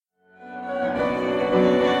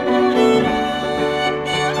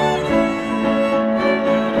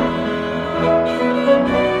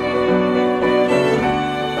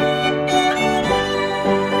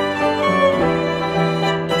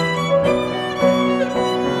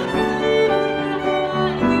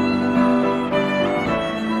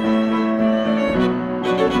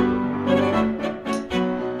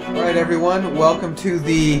everyone. Welcome to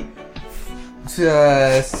the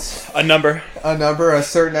a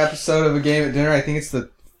certain episode of A Game at Dinner. I think it's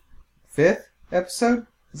the 5th episode.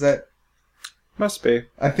 Is that? Must be.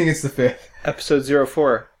 I think it's the 5th. Episode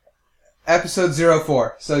 04. Episode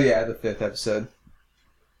 04. So yeah, the 5th episode.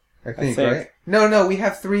 I think. Right? No, we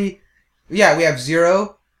have 3. Yeah, we have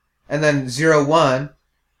 0, and then 01.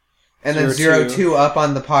 And then 02 up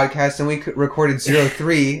on the podcast, and we recorded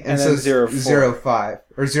 03, and so 05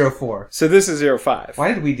 or 04. So this is 05.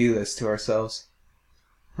 Why did we do this to ourselves?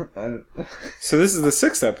 So this is the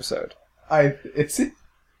 6th episode.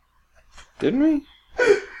 Didn't we?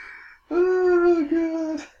 Oh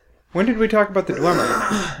god! When did we talk about the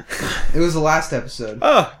dilemma? It was the last episode.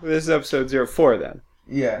 Oh, this is episode 04 then.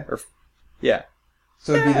 Yeah. Yeah.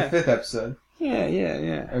 So it'd be the 5th episode.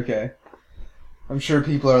 Yeah. Okay. I'm sure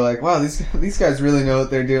people are like, wow, these guys really know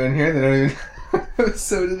what they're doing here. They don't even know what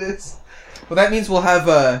episode it is. Well, that means we'll have,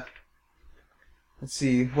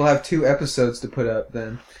 we'll have 2 episodes to put up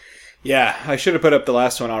then. Yeah, I should have put up the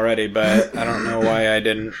last one already, but I don't know why I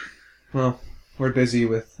didn't. Well, we're busy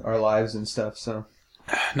with our lives and stuff, so.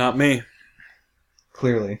 Not me.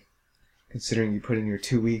 Clearly. Considering you put in your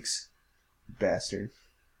 2 weeks. Bastard.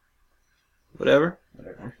 Whatever.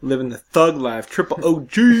 Living the thug life. Triple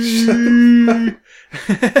OG.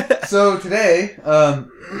 So today,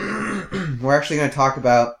 we're actually going to talk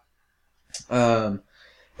about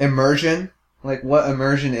immersion, like what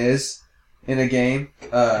immersion is in a game.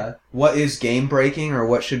 What is game breaking, or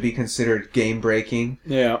what should be considered game breaking?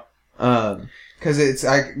 Yeah. Because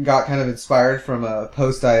I got kind of inspired from a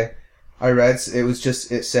post I read.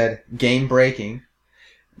 It said game breaking.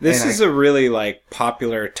 This is a really,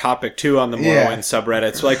 popular topic, too, on the Morrowind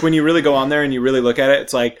subreddits. Like, when you really go on there and you really look at it,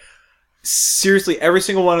 it's like, seriously, every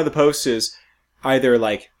single one of the posts is either,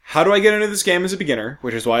 how do I get into this game as a beginner,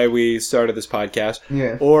 which is why we started this podcast,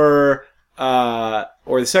 or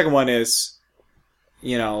the second one is,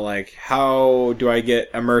 how do I get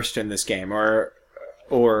immersed in this game, or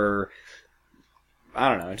I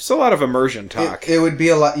don't know, just a lot of immersion talk. It would be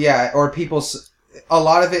a lot, or a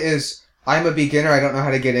lot of it is, I'm a beginner, I don't know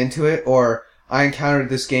how to get into it, or I encountered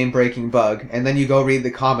this game-breaking bug, and then you go read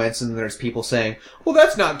the comments, and there's people saying, well,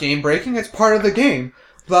 that's not game-breaking, it's part of the game,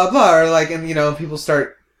 blah, blah, or people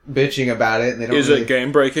start bitching about it, and they don't it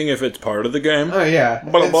game-breaking if it's part of the game? Oh, yeah.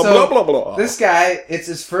 Blah, blah, blah, blah, blah. This guy, it's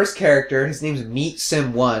his first character, his name's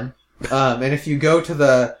MeatSim1, and if you go to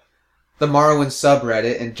the Morrowind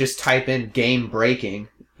subreddit and just type in game-breaking,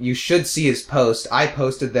 you should see his post. I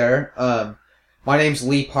posted there, my name's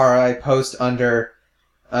Lee Parra. I post under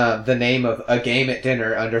the name of A Game at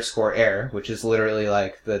Dinner _air, which is literally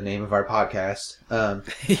the name of our podcast.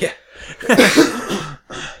 Yeah.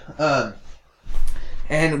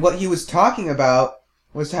 And what he was talking about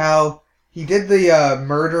was how he did the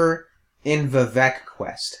murder in Vivek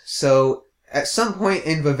quest. So at some point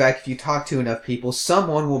in Vivek, if you talk to enough people,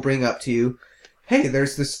 someone will bring up to you, hey,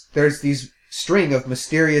 there's these string of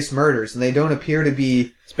mysterious murders, and they don't appear to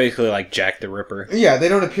be... It's basically like Jack the Ripper. Yeah, they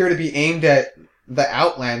don't appear to be aimed at the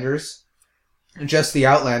Outlanders, just the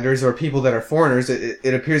Outlanders, or people that are foreigners.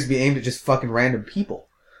 It appears to be aimed at just fucking random people.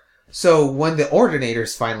 So when the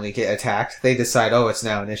Ordinators finally get attacked, they decide, oh, it's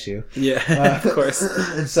now an issue. Yeah, of course.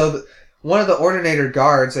 And so one of the Ordinator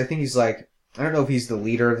guards, I think he's I don't know if he's the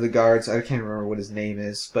leader of the guards, I can't remember what his name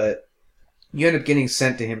is, but you end up getting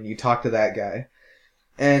sent to him, and you talk to that guy.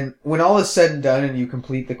 And when all is said and done and you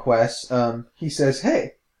complete the quest, he says,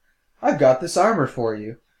 hey, I've got this armor for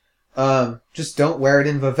you. Just don't wear it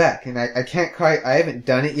in Vivek. And I haven't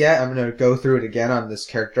done it yet. I'm going to go through it again on this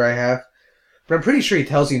character I have. But I'm pretty sure he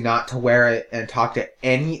tells you not to wear it and talk to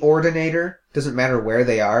any Ordinator. Doesn't matter where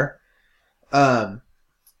they are. But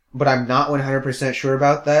I'm not 100% sure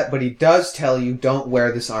about that. But he does tell you don't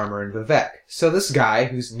wear this armor in Vivek. So this guy,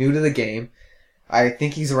 who's new to the game, I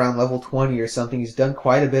think he's around level 20 or something. He's done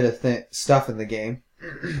quite a bit of stuff in the game.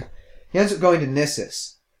 He ends up going to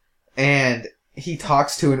Nissus. And he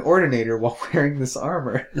talks to an Ordinator while wearing this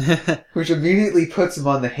armor. Which immediately puts him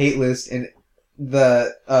on the hate list. And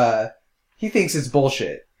he thinks it's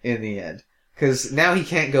bullshit in the end. Because now he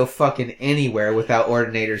can't go fucking anywhere without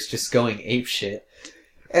Ordinators just going apeshit.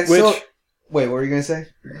 And wait, what were you going to say?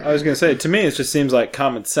 I was going to say, to me it just seems like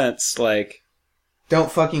common sense,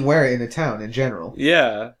 don't fucking wear it in a town in general.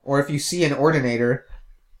 Yeah. Or if you see an Ordinator,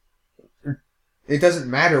 it doesn't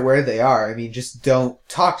matter where they are. I mean, just don't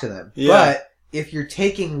talk to them. Yeah. But if you're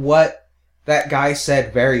taking what that guy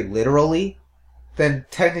said very literally, then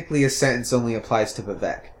technically a sentence only applies to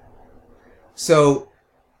Vivek. So,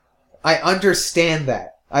 I understand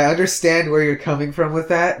that. I understand where you're coming from with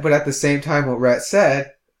that, but at the same time, what Rhett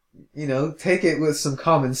said take it with some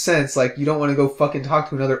common sense. Like, you don't want to go fucking talk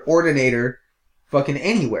to another Ordinator fucking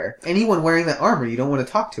anywhere. Anyone wearing that armor, you don't want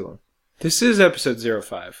to talk to him. This is episode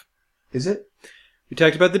 05. Is it? We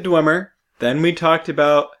talked about the Dwemer. Then we talked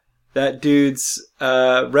about that dude's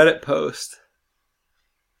Reddit post.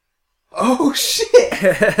 Oh, shit!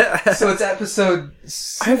 So it's episode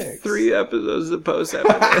 6. I have 3 episodes to post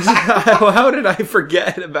after this. How did I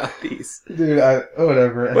forget about these? Dude,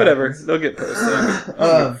 whatever. Whatever. They'll get posted. I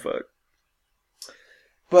don't give a fuck.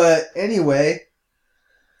 But anyway,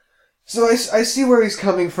 so I see where he's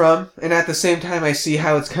coming from, and at the same time I see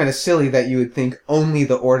how it's kind of silly that you would think only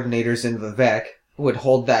the Ordinators in Vivek would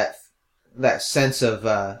hold that sense of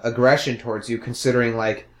aggression towards you, considering,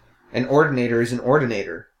 like, an Ordinator is an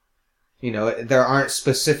Ordinator. There aren't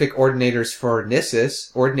specific Ordinators for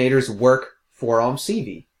Nissus. Ordinators work for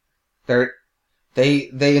Almsivi.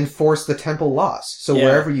 They enforce the temple laws. So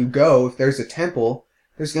wherever you go, if there's a temple,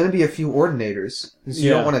 there's going to be a few Ordinators.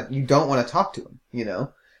 So you don't want to talk to them,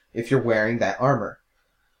 if you're wearing that armor.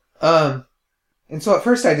 And so at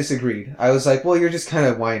first I disagreed. I was like, well, you're just kind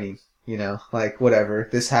of whining, like, whatever.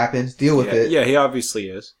 This happened. Deal with it. Yeah, he obviously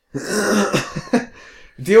is.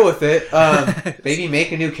 Deal with it. Maybe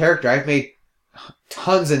make a new character. I've made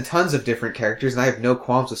tons and tons of different characters, and I have no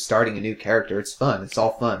qualms with starting a new character. It's fun. It's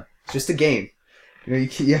all fun. It's just a game.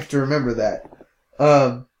 You have to remember that.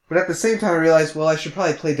 But at the same time, I realized, well, I should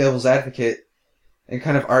probably play devil's advocate and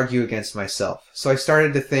kind of argue against myself. So I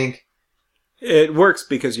started to think... It works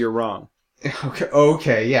because you're wrong.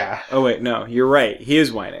 Okay, yeah. Oh, wait, no. You're right. He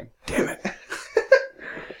is whining. Damn it.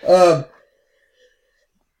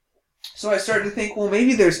 So I started to think, well,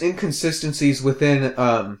 maybe there's inconsistencies within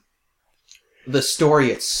the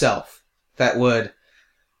story itself that would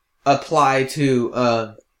apply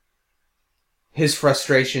to his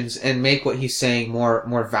frustrations and make what he's saying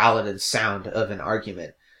more valid and sound of an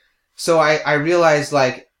argument. So I realized,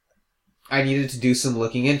 like, I needed to do some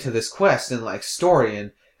looking into this quest and, like,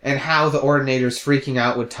 story and how the Ordinators freaking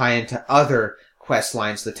out would tie into other quest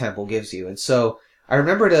lines the temple gives you. And so I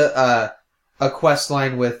remembered a quest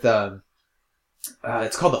line with...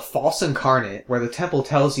 it's called the False Incarnate, where the temple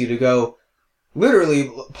tells you to go literally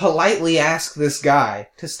politely ask this guy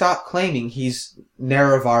to stop claiming he's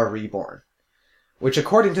Nerevar reborn. Which,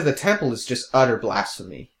 according to the temple, is just utter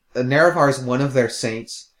blasphemy. Nerevar is one of their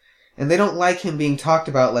saints, and they don't like him being talked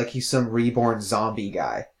about like he's some reborn zombie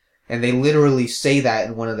guy. And they literally say that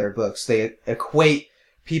in one of their books. They equate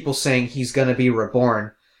people saying he's gonna be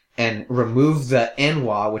reborn and remove the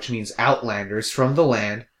Enwa, which means Outlanders, from the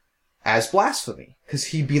land, as blasphemy, because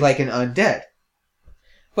he'd be like an undead.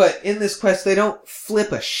 But in this quest, they don't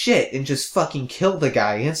flip a shit and just fucking kill the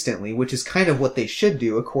guy instantly, which is kind of what they should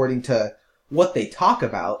do according to what they talk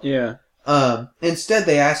about. Yeah. Instead,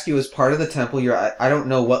 they ask you as part of the temple, I don't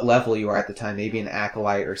know what level you are at the time, maybe an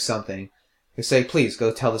acolyte or something. They say, please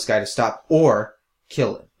go tell this guy to stop, or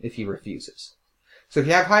kill him if he refuses. So if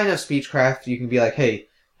you have high enough speechcraft, you can be like, hey,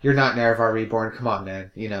 you're not Nerevar Reborn. Come on,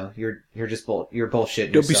 man. You're just you're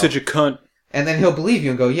bullshitting Don't be such a cunt. And then he'll believe you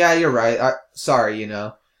and go, yeah, you're right. Sorry,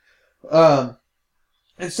 And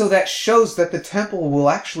so that shows that the temple will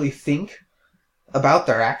actually think about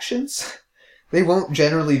their actions. They won't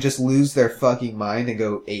generally just lose their fucking mind and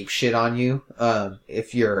go ape shit on you,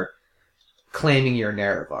 if you're claiming you're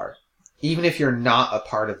Nerevar. Even if you're not a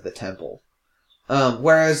part of the temple.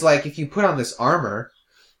 Whereas, like, if you put on this armor,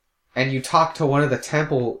 and you talk to one of the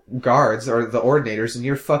temple guards, or the Ordinators, and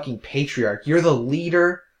you're fucking Patriarch, you're the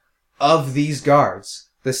leader of these guards,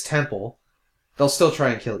 this temple, they'll still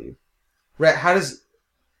try and kill you. Rhett,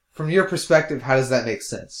 from your perspective, how does that make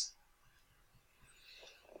sense?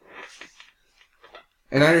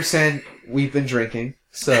 And I understand we've been drinking,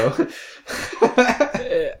 so...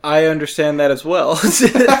 I understand that as well.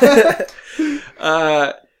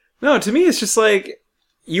 No, to me it's just like,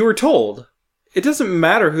 you were told. It doesn't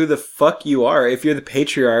matter who the fuck you are. If you're the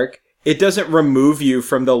Patriarch, it doesn't remove you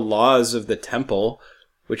from the laws of the temple,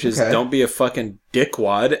 which is don't be a fucking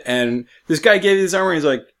dickwad. And this guy gave you this armor and he's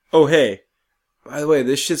like, oh, hey, by the way,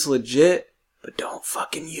 this shit's legit, but don't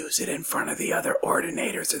fucking use it in front of the other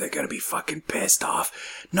Ordinators or they're gonna be fucking pissed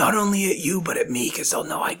off. Not only at you, but at me, because they'll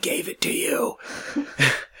know I gave it to you.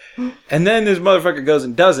 And then this motherfucker goes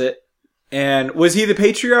and does it. And was he the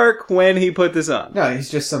Patriarch when he put this on? No, he's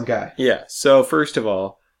just some guy. Yeah, so first of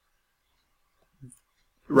all,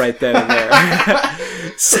 right then and there.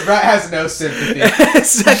 Rat has no sympathy.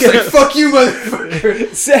 Fuck you,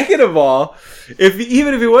 motherfucker. Second of all,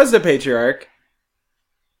 even if he was the Patriarch,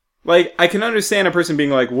 like, I can understand a person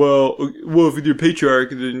being like, well, if you're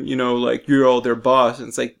Patriarch, then, like, you're all their boss. And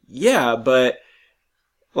it's like, yeah, but,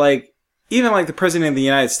 like, even like the president of the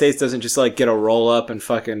United States doesn't just like get a roll up and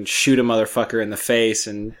fucking shoot a motherfucker in the face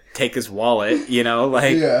and take his wallet, you know?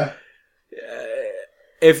 Like, yeah.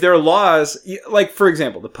 If there are laws, like, for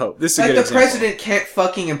example, the Pope. This is a good example. The president can't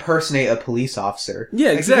fucking impersonate a police officer.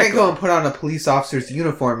 Yeah, exactly. You can't go and put on a police officer's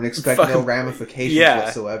uniform and expect no ramifications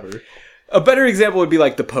whatsoever. A better example would be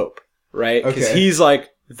like the Pope, right? Because he's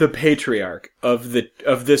like the patriarch of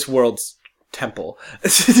this world's temple.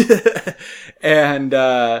 And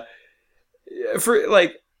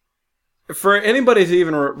for anybody to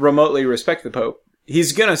even remotely respect the Pope,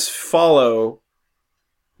 he's gonna follow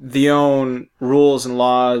the own rules and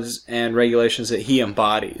laws and regulations that he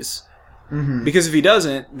embodies. Mm-hmm. Because if he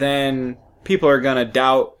doesn't, then people are going to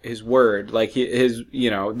doubt his word. Like,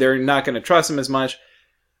 they're not going to trust him as much.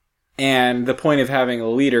 And the point of having a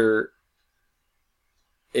leader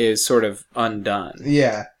is sort of undone.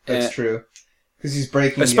 Yeah, that's true. Because he's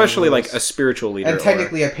breaking especially like a spiritual leader. And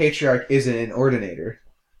technically a patriarch isn't an ordinator.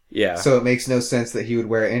 Yeah. So it makes no sense that he would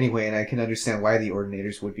wear it anyway, and I can understand why the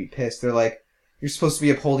ordinators would be pissed. They're like, you're supposed to be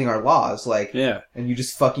upholding our laws, like, and you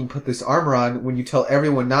just fucking put this armor on when you tell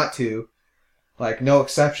everyone not to. Like, no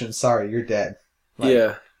exceptions, sorry, you're dead. Like,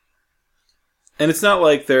 yeah. And it's not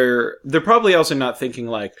like they're probably also not thinking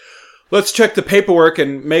like, let's check the paperwork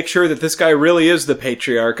and make sure that this guy really is the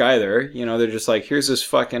patriarch either. You know, they're just like, here's this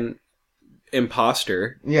fucking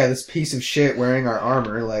imposter. Yeah, this piece of shit wearing our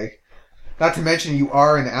armor, like, not to mention you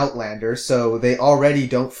are an outlander, so they already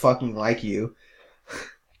don't fucking like you.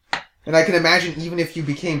 And I can imagine even if you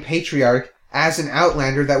became patriarch as an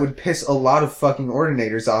outlander, that would piss a lot of fucking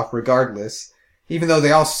ordinators off regardless. Even though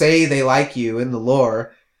they all say they like you in the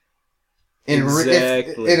lore.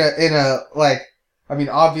 Exactly. I mean,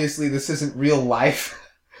 obviously this isn't real life.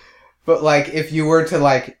 But like, if you were to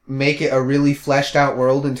like make it a really fleshed out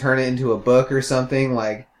world and turn it into a book or something,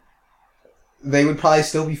 like, they would probably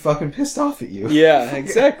still be fucking pissed off at you. Yeah,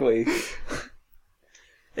 exactly.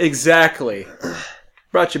 Exactly.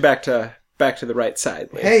 Brought you back to the right side,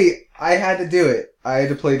 Lee. Hey, I had to do it. I had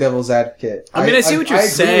to play devil's advocate. I mean, I see what you're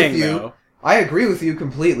saying, though. I agree with you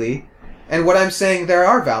completely. And what I'm saying, there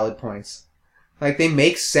are valid points. Like, they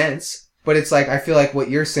make sense, but it's like, I feel like what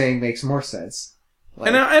you're saying makes more sense.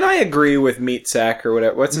 Like, and I agree with Meat Sack or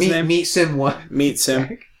whatever. What's his name? Meat Sim 1. Meat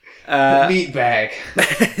Sim. Meat Bag.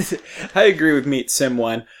 I agree with Meat Sim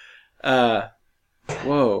 1.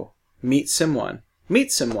 Whoa. Meat Sim 1.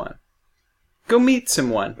 Meat Sim 1. Go meet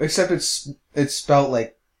someone. Except it's spelled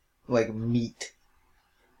like meat.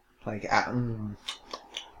 Like,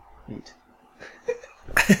 meat.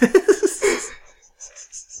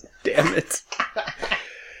 Damn it.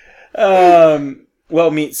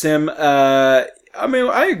 Well, Meat Sim, I mean,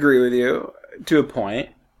 I agree with you to a point.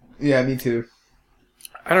 Yeah, me too.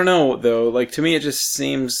 I don't know, though. Like, to me, it just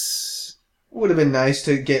seems... Would have been nice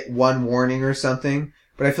to get one warning or something,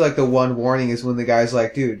 but I feel like the one warning is when the guy's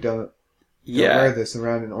like, dude, don't wear this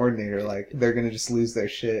around an ordinator. Like, they're gonna just lose their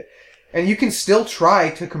shit. And you can still try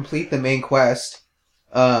to complete the main quest,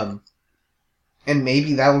 and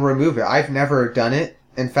maybe that'll remove it. I've never done it.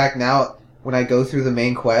 In fact, now, when I go through the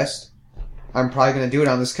main quest, I'm probably gonna do it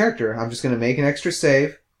on this character. I'm just gonna make an extra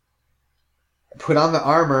save, put on the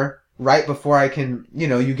armor right before I can,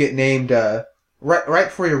 you get named, right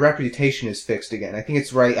before your reputation is fixed again. I think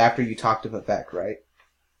it's right after you talk to Vivek, right?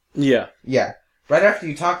 Yeah. Yeah. Right after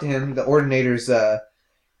you talk to him, the Ordinator's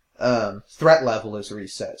threat level is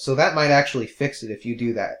reset. So that might actually fix it if you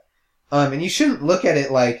do that. And you shouldn't look at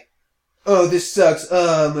it like, oh, this sucks.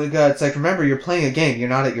 Oh my god. It's like, remember, you're playing a game. You're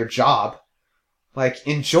not at your job. Like,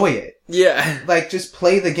 enjoy it. Yeah. Like, just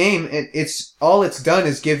play the game. All it's done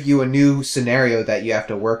is give you a new scenario that you have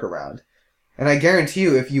to work around. And I guarantee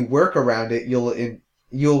you, if you work around it, you'll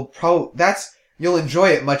enjoy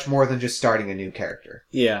it much more than just starting a new character.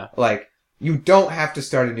 Yeah. Like, you don't have to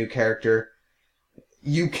start a new character.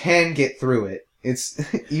 You can get through it. It's,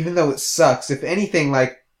 even though it sucks, if anything,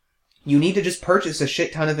 like, you need to just purchase a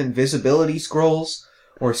shit ton of invisibility scrolls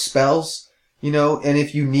or spells, and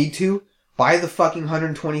if you need to, buy the fucking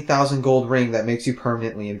 120,000 gold ring that makes you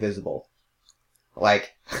permanently invisible.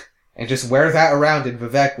 Like, and just wear that around in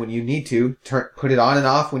Vivek when you need to. Put it on and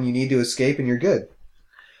off when you need to escape, and you're good.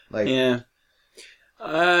 Like, yeah.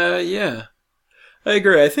 Yeah. I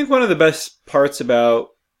agree. I think one of the best parts about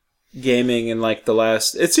gaming in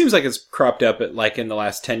it seems like it's cropped up in the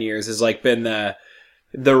last 10 years has been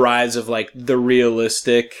the rise of the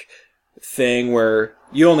realistic thing where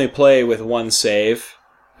you only play with one save.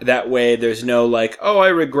 That way there's no oh, I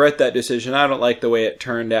regret that decision. I don't like the way it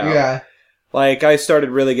turned out. Yeah. I started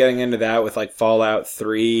really getting into that with Fallout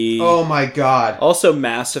 3. Oh my god. Also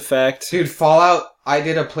Mass Effect. Dude, Fallout I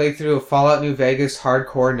did a playthrough of Fallout New Vegas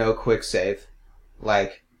hardcore, no quick save.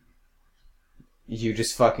 Like, you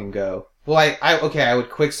just fucking go. Well, I would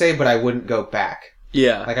quick save, but I wouldn't go back.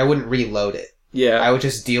 Yeah. Like, I wouldn't reload it. Yeah. I would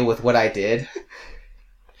just deal with what I did.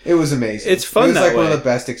 It was amazing. It's fun. It was like one of the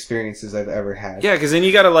best experiences I've ever had. Yeah, because then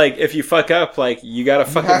you gotta if you fuck up, you gotta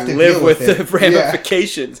fucking live with the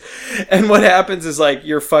ramifications. Yeah. And what happens is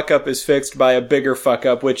your fuck up is fixed by a bigger fuck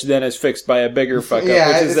up, which then is fixed by a bigger fuck up,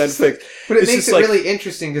 which is then fixed. But it makes it really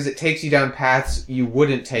interesting because it takes you down paths you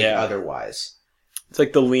wouldn't take otherwise. It's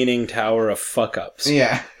like the leaning tower of fuck ups.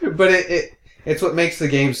 Yeah, but it's what makes the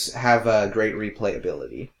games have great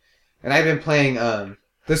replayability. And I've been playing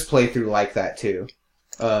this playthrough like that too.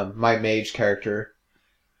 My mage character,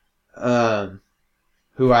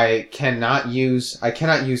 who I cannot use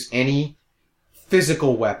any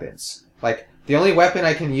physical weapons. Like, the only weapon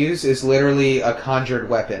I can use is literally a conjured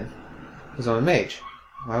weapon. Because I'm a mage.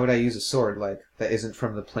 Why would I use a sword, that isn't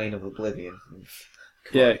from the plane of oblivion?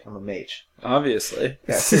 Come on, I'm a mage. Obviously.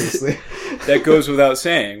 Yeah, seriously. That goes without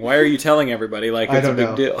saying. Why are you telling everybody it's a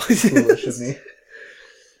big deal? It's foolish of me.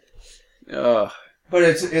 Ugh. But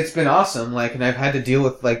it's been awesome, and I've had to deal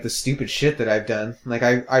with, the stupid shit that I've done.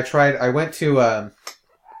 I went to,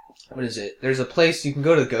 what is it? There's a place, you can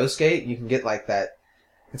go to Ghost Gate, you can get, that,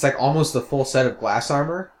 it's, almost the full set of glass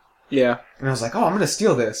armor. Yeah. And I was like, oh, I'm gonna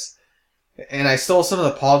steal this. And I stole some of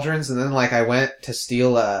the pauldrons, and then, I went to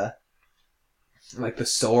steal, the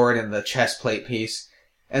sword and the chest plate piece,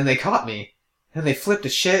 and they caught me. And they flipped a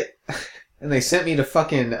shit, and they sent me to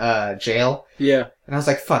fucking, jail. Yeah. And I was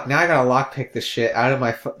like, fuck, now I gotta lockpick this shit out of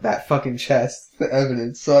that fucking chest, the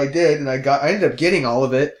evidence. So I did, and I ended up getting all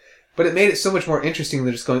of it, but it made it so much more interesting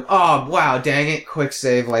than just going, oh, wow, dang it, quick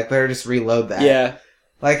save, better just reload that. Yeah.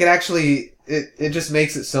 It actually, it just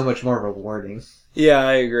makes it so much more rewarding. Yeah,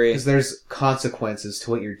 I agree. Because there's consequences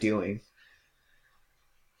to what you're doing.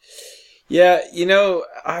 Yeah,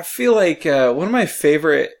 I feel like, one of my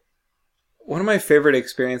favorite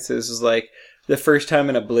experiences is the first time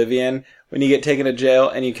in Oblivion when you get taken to jail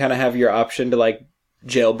and you kind of have your option to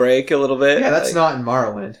jailbreak a little bit. Yeah, that's not in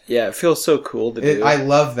Morrowind. Yeah, it feels so cool to do. I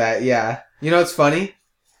love that. Yeah, it's funny.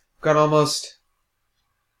 I've got almost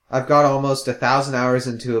 1,000 hours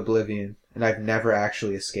into Oblivion, and I've never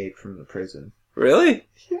actually escaped from the prison. Really?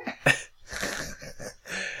 Yeah.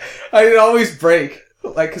 I'd always break,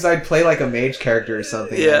 because I'd play a mage character or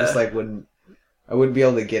something. Yeah. I just wouldn't be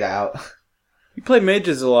able to get out. You play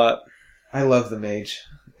mages a lot. I love the mage.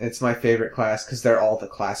 It's my favorite class because they're all the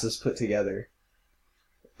classes put together.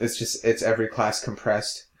 It's every class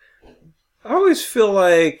compressed. I always feel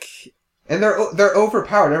and they're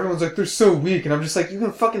overpowered. Everyone's they're so weak, and I'm just you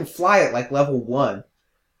can fucking fly at level 1.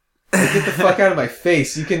 Get the fuck out of my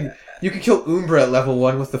face. You can kill Umbra at level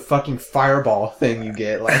 1 with the fucking fireball thing you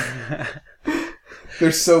get.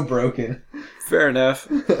 They're so broken. Fair enough.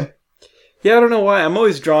 Yeah, I don't know why. I'm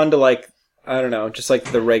always drawn to I don't know, just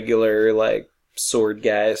the regular sword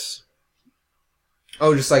guys.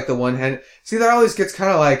 Oh, just the one hand. See, that always gets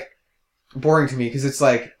kind of boring to me because it's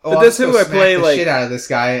oh, but that's who I play the shit out of this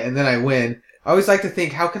guy and then I win. I always like to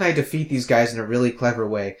think, how can I defeat these guys in a really clever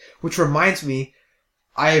way? Which reminds me,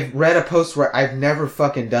 I've read a post where I've never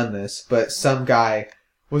fucking done this, but some guy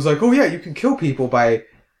was oh yeah, you can kill people by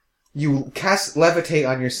you cast levitate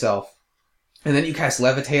on yourself. And then you cast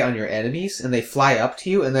levitate on your enemies, and they fly up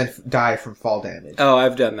to you, and then die from fall damage. Oh,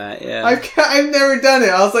 I've done that, yeah. I've never done it.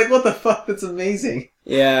 I was what the fuck? That's amazing.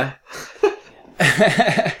 Yeah.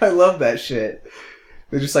 I love that shit.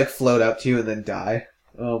 They just float up to you and then die.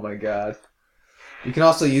 Oh my god. You can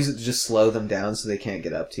also use it to just slow them down so they can't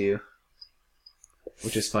get up to you.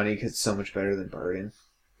 Which is funny because it's so much better than Burden.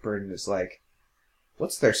 Burden is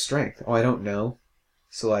what's their strength? Oh, I don't know.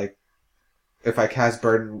 So if I cast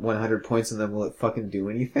Burden 100 points on them, will it fucking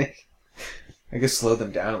do anything? I guess slow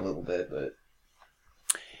them down a little bit, but...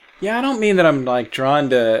 Yeah, I don't mean that I'm,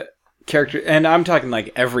 drawn to character... And I'm talking,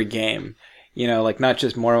 every game. Not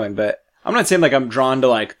just Morrowind, but... I'm not saying, I'm drawn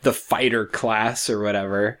to, the fighter class or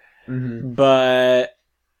whatever. Mm-hmm. But...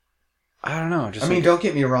 I don't know, just don't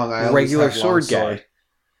get me wrong, I always have sword guy.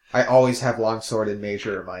 I always have longsword in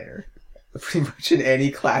major or minor. Pretty much in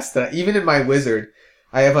any class that... Even in my wizard...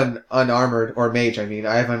 I have an unarmored, or mage, I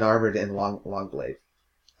have unarmored and long blade.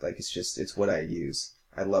 It's what I use.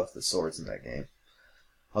 I love the swords in that game.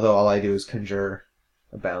 Although all I do is conjure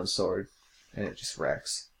a bound sword, and it just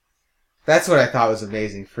wrecks. That's what I thought was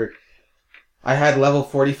amazing. I had level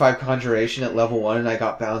 45 conjuration at level 1, and I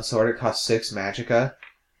got bound sword. It cost 6 magicka,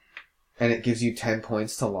 and it gives you 10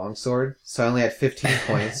 points to longsword. So I only had 15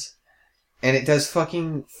 points, and it does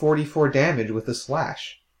fucking 44 damage with a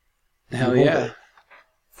slash. Hell yeah.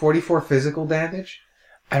 44 physical damage.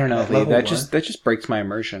 I don't know, Lee. That just breaks my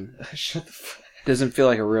immersion. Shut the fuck. Doesn't feel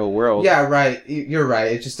like a real world. Yeah, right. You're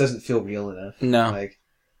right. It just doesn't feel real enough. No. Like,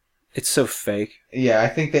 it's so fake. Yeah, I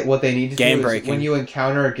think that what they need to do is when you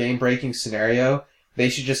encounter a game-breaking scenario, they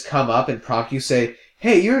should just come up and prompt you, say,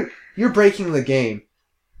 "Hey, you're breaking the game.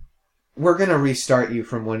 We're gonna restart you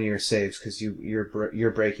from one of your saves because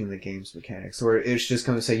you're breaking the game's mechanics." Or it's just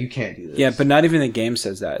gonna say you can't do this. Yeah, but not even the game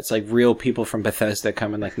says that. It's like real people from Bethesda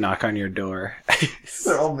come and like knock on your door.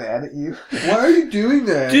 They're all mad at you. Why are you doing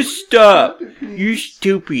that? Just stop. You're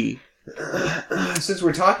stupid. Since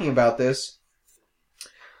we're talking about this,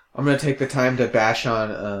 I'm gonna take the time to bash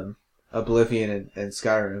on Oblivion and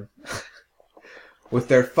Skyrim with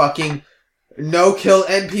their fucking no-kill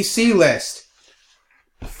NPC list.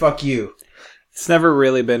 Fuck you. It's never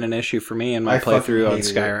really been an issue for me in my playthrough on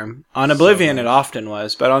Skyrim. On Oblivion, it often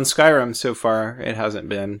was, but on Skyrim, so far, it hasn't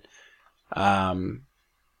been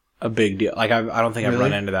a big deal. Like, I don't think I've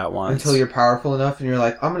run into that once. Until you're powerful enough and you're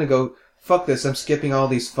like, I'm gonna go, fuck this, I'm skipping all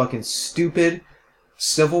these fucking stupid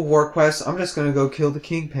Civil War quests. I'm just gonna go kill the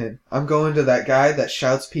Kingpin. I'm going to that guy that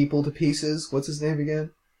shouts people to pieces. What's his name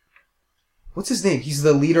again? What's his name? He's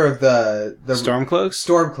the leader of the Stormcloaks?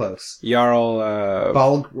 Stormcloaks. Jarl,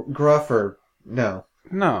 Balgruuf or... No.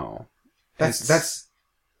 No. That's...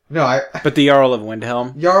 No, But the Jarl of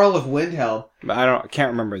Windhelm? Jarl of Windhelm. But I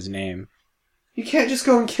can't remember his name. You can't just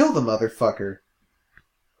go and kill the motherfucker.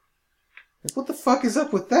 Like, what the fuck is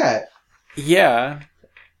up with that? Yeah.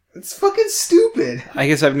 It's fucking stupid. I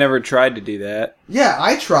guess I've never tried to do that. Yeah,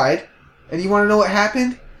 I tried. And you want to know what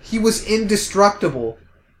happened? He was indestructible.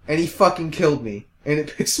 And he fucking killed me. And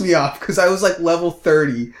it pissed me off because I was like level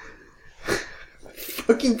 30.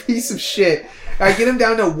 Fucking piece of shit. I get him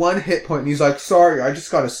down to 1 hit point and he's like, sorry, I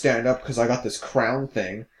just gotta stand up because I got this crown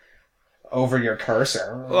thing over your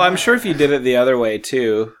cursor. Well, I'm sure if you did it the other way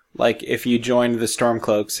too, like if you joined the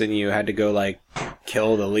Stormcloaks and you had to go like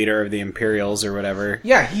kill the leader of the Imperials or whatever.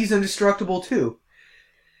 Yeah, he's indestructible too.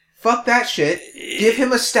 Fuck that shit. Give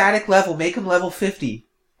him a static level. Make him level 50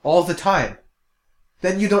 all the time.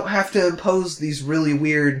 Then you don't have to impose these really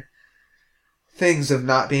weird things of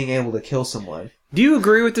not being able to kill someone. Do you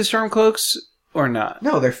agree with the Stormcloaks or not?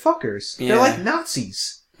 No, they're fuckers. Yeah. They're like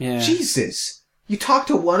Nazis. Yeah. Jesus. You talk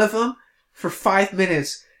to one of them for 5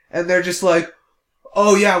 minutes and they're just like,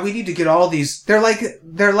 oh yeah, we need to get all these. They're like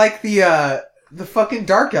the fucking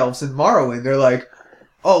Dark Elves in Morrowind. They're like,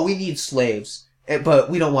 oh, we need slaves, but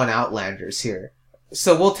we don't want Outlanders here.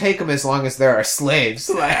 So we'll take them as long as there are slaves.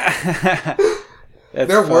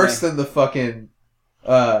 They're funny. Worse than the fucking,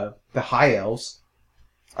 the High Elves.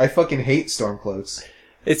 I fucking hate Stormcloaks.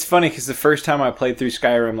 It's funny because the first time I played through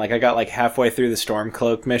Skyrim, like I got like halfway through the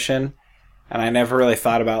Stormcloak mission, and I never really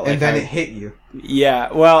thought about like. And then it hit you.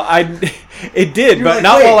 Yeah, well, it did, You're but like,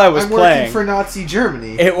 not while I was I'm playing. Working for Nazi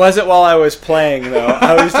Germany. It wasn't while I was playing though.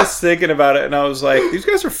 I was just thinking about it, and I was like, these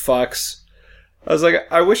guys are fucks. I was like,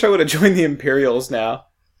 I wish I would have joined the Imperials now.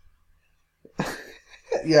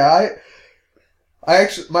 Yeah, I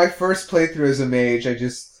actually, my first playthrough as a mage,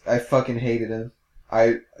 I fucking hated him.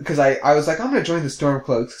 Because I was like, I'm gonna join the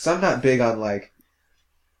Stormcloaks, because I'm not big on, like,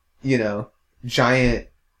 you know, giant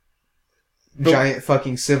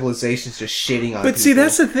fucking civilizations just shitting on people. But see,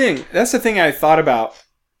 that's the thing. That's the thing I thought about.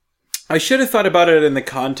 I should have thought about it in the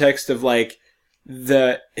context of, like,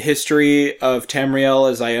 the history of Tamriel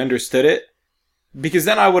as I understood it. Because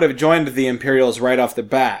then I would have joined the Imperials right off the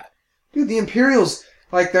bat. Dude, the Imperials,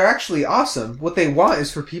 like, they're actually awesome. What they want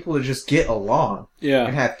is for people to just get along. Yeah.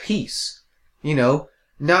 And have peace. You know?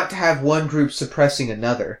 Not to have one group suppressing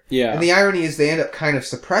another. Yeah. And the irony is they end up kind of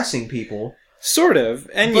suppressing people. Sort of.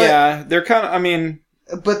 And yeah, they're kind of, I mean...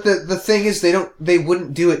 But the thing is, they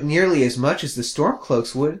wouldn't do it nearly as much as the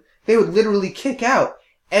Stormcloaks would. They would literally kick out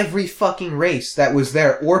every fucking race that was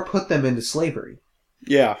there or put them into slavery.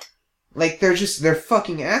 Yeah. Like, they're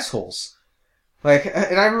fucking assholes. Like,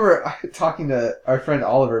 and I remember talking to our friend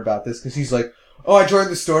Oliver about this, because he's like, oh, I joined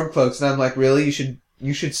the Stormcloaks, and I'm like, really?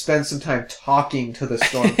 You should spend some time talking to the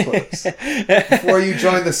Stormcloaks before you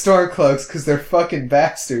join the Stormcloaks, because they're fucking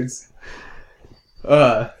bastards.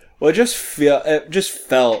 Well, it just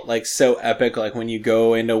felt like so epic, like when you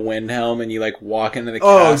go into Windhelm and you like walk into the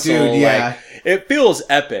castle. Oh, dude, yeah. Like, it feels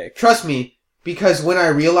epic. Trust me, because when I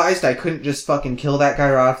realized I couldn't just fucking kill that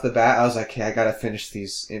guy right off the bat, I was like, okay, I gotta finish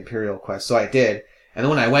these Imperial quests. So I did. And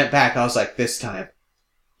then when I went back, I was like, this time,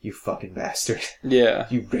 you fucking bastard. Yeah.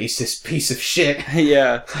 You racist piece of shit.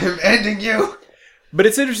 Yeah. I'm ending you. But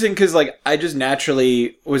it's interesting because, like, I just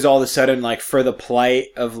naturally was all of a sudden, like, for the plight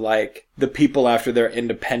of, like, the people after their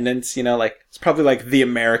independence, you know, like, it's probably, like, the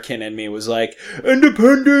American in me was like,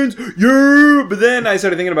 independence, yeah! But then I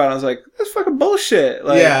started thinking about it, and I was like, that's fucking bullshit.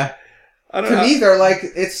 Like, yeah. I don't know. To me, they're like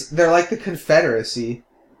the Confederacy.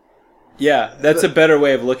 Yeah, that's a better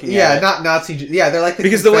way of looking at it. Yeah, not Nazi. Yeah, they're like the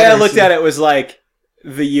Because the way I looked at it was like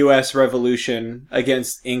the U.S. Revolution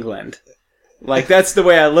against England. Like, that's the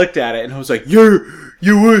way I looked at it. And I was like, yeah,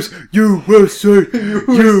 USA,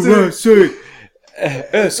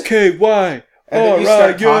 SKY. And then you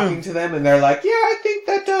start talking to them and they're like, yeah, I think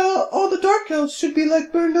that all the Dark Elves should be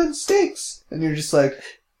like burned on stakes. And you're just like,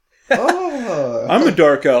 oh. I'm a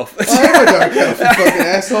Dark Elf. I'm a Dark Elf, you fucking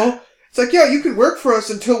asshole. It's like, yeah, you can work for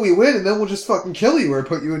us until we win and then we'll just fucking kill you or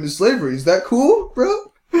put you into slavery. Is that cool,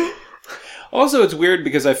 bro? Also, it's weird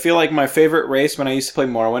because I feel like my favorite race when I used to play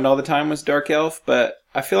Morrowind all the time was Dark Elf, but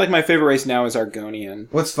I feel like my favorite race now is Argonian.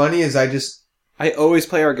 What's funny is I always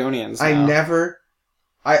play Argonians now.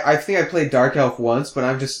 I think I played Dark Elf once,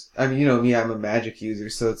 but you know me, I'm a magic user,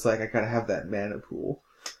 so it's like I gotta have that mana pool.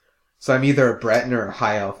 So I'm either a Breton or a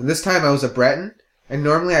High Elf. And this time I was a Breton, and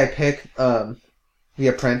normally I pick the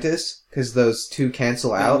Apprentice, because those two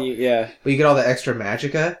cancel out. But you get all the extra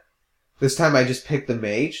magicka. This time I just picked the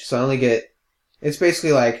Mage, so I only get... It's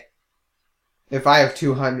basically like, if I have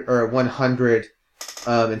 200 or 100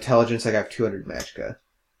 intelligence, I have 200 magicka.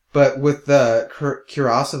 But with the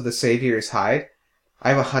Cuirass of the Savior's Hide,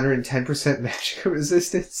 I have 110% magicka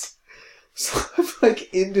resistance. So I'm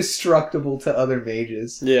like indestructible to other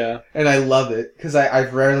mages. Yeah. And I love it, because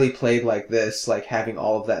I've rarely played like this, like having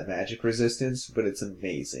all of that magic resistance, but it's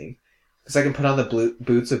amazing. Because I can put on the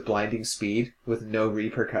boots of blinding speed with no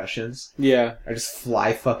repercussions. Yeah. I just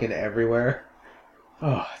fly fucking everywhere.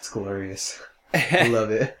 Oh, it's glorious. I love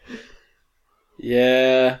it.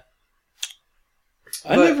 Yeah.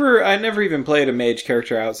 I never even played a mage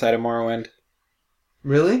character outside of Morrowind.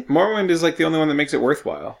 Really? Morrowind is like the only one that makes it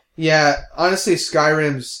worthwhile. Yeah, honestly,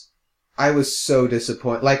 Skyrim's... I was so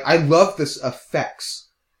disappointed. Like, I love the effects.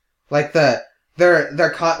 Like, their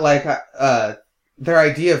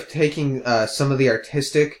idea of taking some of the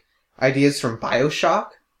artistic ideas from BioShock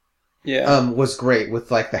was great, with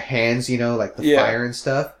like the hands, you know, like the fire and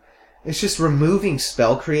stuff. It's just removing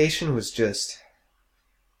spell creation was just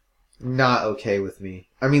not okay with me.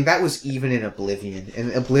 I mean, that was even in Oblivion,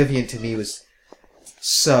 and Oblivion to me was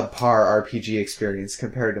subpar RPG experience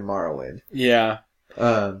compared to Morrowind. Yeah.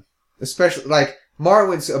 Especially, like,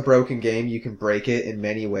 Morrowind's a broken game, you can break it in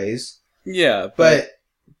many ways. Yeah, but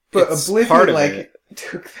Oblivion, like,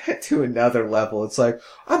 took that to another level. It's like,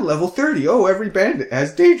 I'm level 30. Oh, every bandit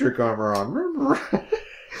has Daedric armor on.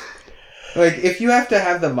 Like, if you have to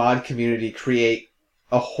have the mod community create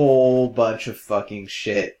a whole bunch of fucking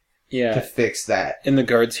shit to fix that. And the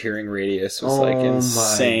guard's hearing radius was, like,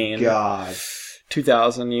 insane. Oh my god.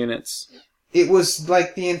 2,000 units. It was,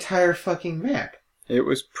 like, the entire fucking map. It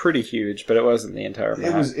was pretty huge, but it wasn't the entire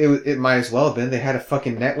map. It might as well have been. They had a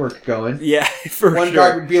fucking network going. Yeah, for One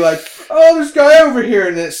guard would be like, oh, there's a guy over here,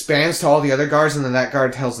 and then it spans to all the other guards, and then that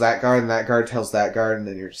guard tells that guard, and that guard tells that guard, and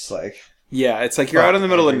then you're just like... Yeah, it's like you're out in the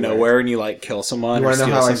middle of nowhere, and you, like, kill someone. You want to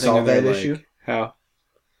know how I solved that like, issue? How?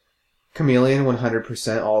 Chameleon,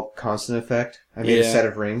 100% all constant effect. I made a set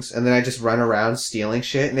of rings, and then I just run around stealing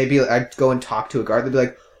shit, and I'd go and talk to a guard, they'd be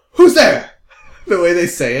like, who's there? The way they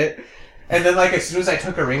say it. And then, like, as soon as I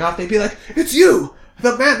took a ring off, they'd be like, it's you!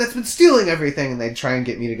 The man that's been stealing everything! And they'd try and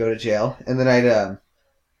get me to go to jail. And then I'd,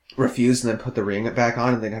 refuse and then put the ring back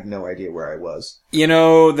on, and they'd have no idea where I was. You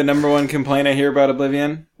know the number one complaint I hear about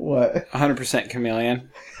Oblivion? What? 100% Chameleon.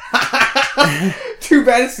 Too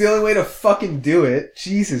bad it's the only way to fucking do it.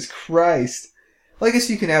 Jesus Christ. Well, I guess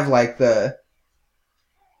you can have, like, No,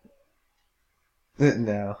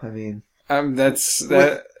 I mean...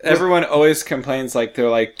 Everyone always complains, like, they're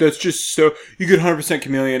like, that's just so... You get 100%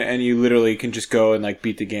 Chameleon, and you literally can just go and, like,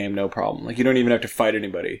 beat the game, no problem. Like, you don't even have to fight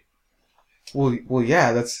anybody. Well,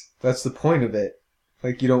 yeah, that's the point of it.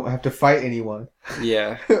 Like, you don't have to fight anyone.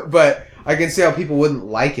 Yeah. But I can see how people wouldn't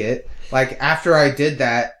like it. Like, after I did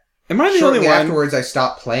that... Am I the only one? Afterwards, I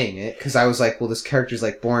stopped playing it, because I was like, well, this character's,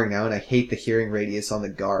 like, boring now, and I hate the hearing radius on the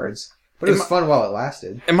guards. But it was fun while it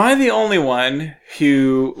lasted. Am I the only one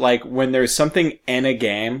who, like, when there's something in a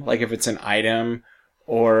game, like if it's an item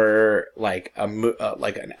or like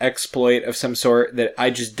like an exploit of some sort that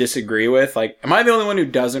I just disagree with? Like, am I the only one who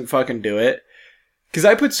doesn't fucking do it? Because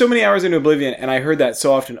I put so many hours into Oblivion, and I heard that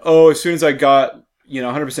so often. Oh, as soon as I got,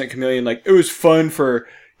 100% Chameleon, like, it was fun for,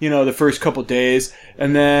 the first couple days,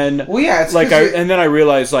 and then, well, yeah, it's like, and then I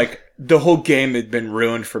realized, like, the whole game had been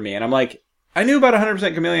ruined for me, and I'm like, I knew about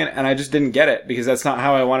 100% Chameleon, and I just didn't get it, because that's not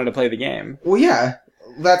how I wanted to play the game. Well, yeah.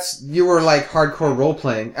 You were, like, hardcore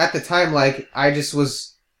role-playing. At the time, like, I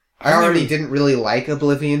already didn't really like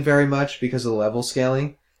Oblivion very much because of the level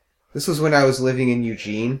scaling. This was when I was living in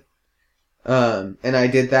Eugene. And I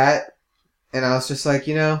did that, and I was just like,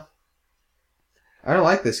 I don't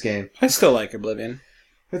like this game. I still like Oblivion.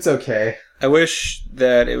 It's okay. I wish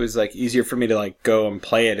that it was, like, easier for me to, like, go and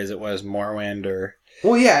play it as it was Morrowind or...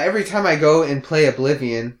 Well, yeah, every time I go and play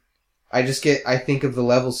Oblivion, I think of the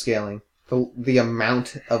level scaling. The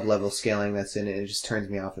amount of level scaling that's in it, it just turns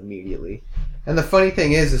me off immediately. And the funny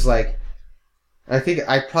thing is like, I think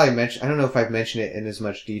I probably mentioned, I don't know if I've mentioned it in as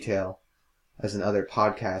much detail as in other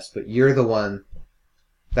podcasts, but you're the one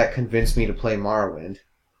that convinced me to play Morrowind.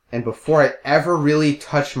 And before I ever really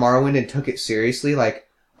touched Morrowind and took it seriously, like,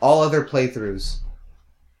 all other playthroughs,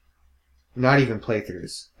 not even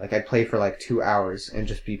playthroughs, like, I'd play for like 2 hours and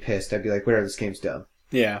just be pissed. I'd be like, whatever, this game's dumb.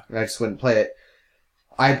 Yeah. And I just wouldn't play it.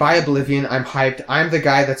 I buy Oblivion, I'm hyped. I'm the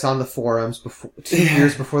guy that's on the forums 2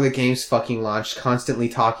 years before the game's fucking launched, constantly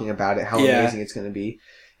talking about it, how amazing it's going to be.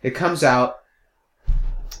 It comes out,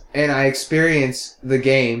 and I experience the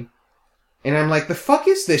game, and I'm like, the fuck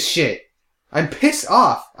is this shit? I'm pissed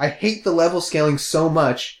off. I hate the level scaling so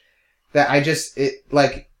much that it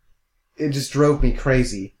just drove me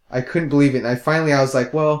crazy. I couldn't believe it, and I was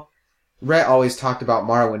like, well, Rhett always talked about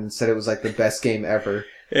Morrowind and said it was like the best game ever.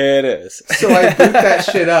 It is. So I boot that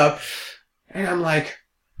shit up, and I'm like,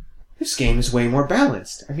 this game is way more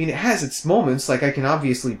balanced. I mean, it has its moments, like, I can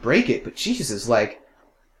obviously break it, but Jesus, like,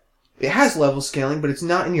 it has level scaling, but it's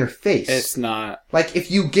not in your face. It's not. Like, if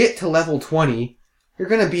you get to level 20, you're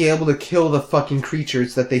gonna be able to kill the fucking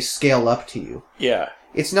creatures that they scale up to you. Yeah.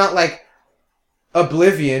 It's not like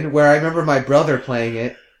Oblivion, where I remember my brother playing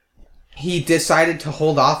it. He decided to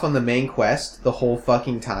hold off on the main quest the whole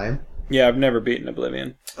fucking time. Yeah, I've never beaten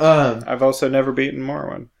Oblivion. I've also never beaten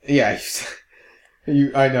Morrowind. Yeah,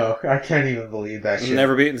 I know. I can't even believe that shit.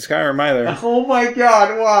 Never beaten Skyrim either. Oh my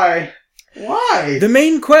god, why? Why? The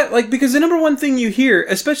main quest, like, because the number one thing you hear,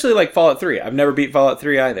 especially like Fallout 3, I've never beat Fallout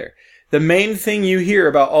 3 either. The main thing you hear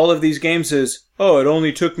about all of these games is, oh, it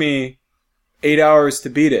only took me 8 hours to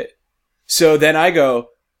beat it. So then I go,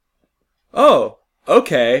 oh,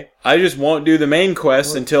 okay, I just won't do the main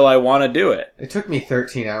quest until I want to do it. It took me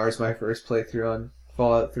 13 hours my first playthrough on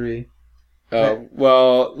Fallout 3. Oh,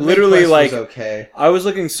 well, literally, like, okay. I was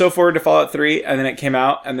looking so forward to Fallout 3, and then it came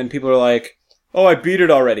out, and then people are like, oh, I beat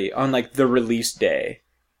it already on, like, the release day.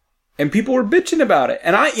 And people were bitching about it.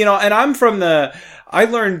 And I'm from I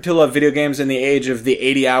learned to love video games in the age of the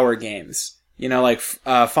 80-hour games. Like,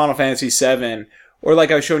 Final Fantasy VII, or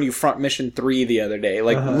like I was showing you Front Mission 3 the other day,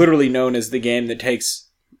 like, literally known as the game that takes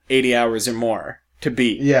 80 hours or more to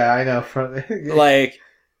beat. Yeah, I know. Like,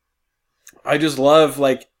 I just love,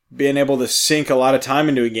 like, being able to sink a lot of time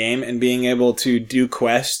into a game and being able to do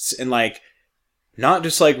quests and, like, not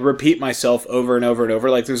just, like, repeat myself over and over and over.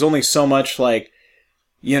 Like, there's only so much, like,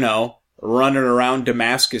 running around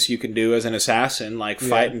Damascus you can do as an assassin, like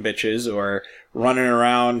fighting bitches, or running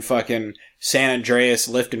around fucking San Andreas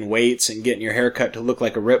lifting weights and getting your hair cut to look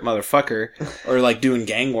like a ripped motherfucker, or, like, doing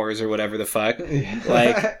gang wars or whatever the fuck.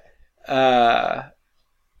 Like,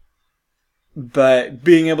 but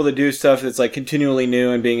being able to do stuff that's, like, continually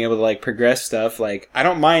new and being able to, like, progress stuff, like, I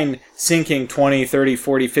don't mind sinking 20, 30,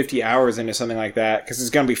 40, 50 hours into something like that, because it's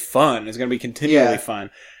going to be fun. It's going to be continually fun.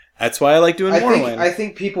 That's why I like doing Morrowind. I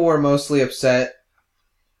think people were mostly upset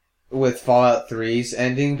with Fallout 3's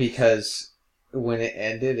ending, because when it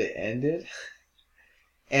ended.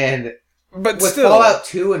 But with still, Fallout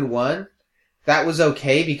 2 and 1, that was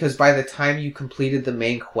okay, because by the time you completed the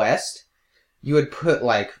main quest, you had put,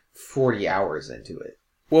 like, 40 hours into it.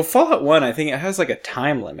 Well, Fallout 1, I think it has, like, a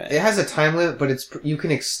time limit. It has a time limit, but you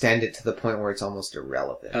can extend it to the point where it's almost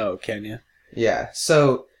irrelevant. Oh, can you? Yeah,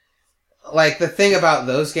 so, like, the thing about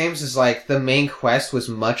those games is, like, the main quest was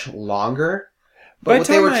much longer, but what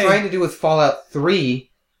they were trying to do with Fallout 3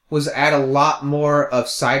 was add a lot more of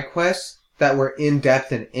side quests that were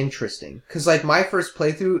in-depth and interesting. Because, like, my first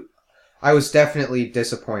playthrough, I was definitely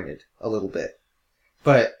disappointed a little bit.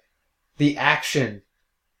 But the action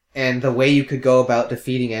and the way you could go about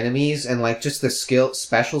defeating enemies and, like, just the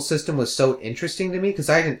special system was so interesting to me, because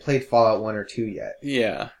I hadn't played Fallout 1 or 2 yet.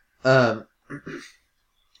 Yeah.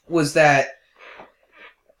 Was that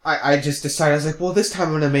I just decided, I was like, well, this time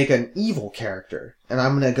I'm going to make an evil character. And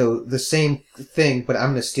I'm going to go the same thing, but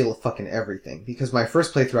I'm going to steal fucking everything. Because my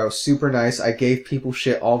first playthrough, I was super nice. I gave people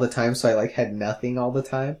shit all the time, so I, like, had nothing all the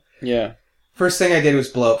time. Yeah. First thing I did was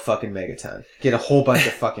blow up fucking Megaton. Get a whole bunch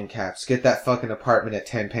of fucking caps. Get that fucking apartment at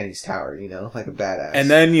 10 Pennies Tower, you know? Like a badass.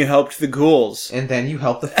 And then you helped the ghouls. And then you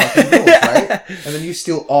help the fucking ghouls, right? And then you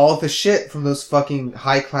steal all the shit from those fucking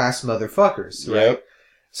high-class motherfuckers, right? Yep.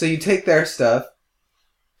 So you take their stuff.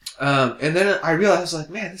 And then I realized,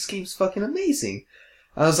 like, man, this game's fucking amazing.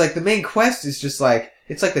 I was like, the main quest is just like,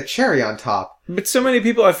 it's like the cherry on top. But so many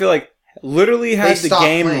people, I feel like, literally had the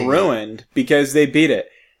game ruined because they beat it.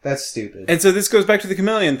 That's stupid. And so this goes back to the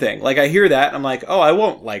chameleon thing. Like, I hear that, and I'm like, oh, I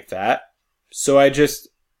won't like that. So I just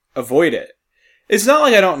avoid it. It's not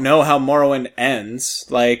like I don't know how Morrowind ends.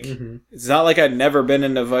 Like, It's not like I've never been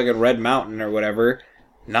into fucking Red Mountain or whatever.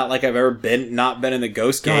 Not like I've ever not been in the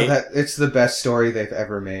Ghost Gate. God, it's the best story they've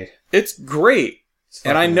ever made. It's great.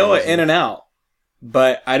 And I know it in and out.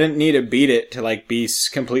 But I didn't need to beat it to, like, be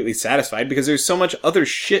completely satisfied because there's so much other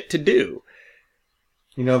shit to do.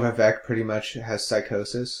 You know Vivek pretty much has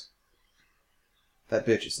psychosis? That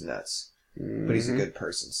bitch is nuts. But he's a good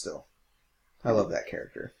person still. I love that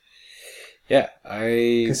character. Yeah,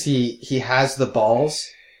 Because he has the balls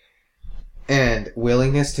and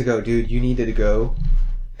willingness to go, dude, you needed to go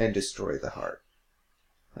and destroy the heart.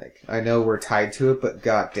 Like, I know we're tied to it, but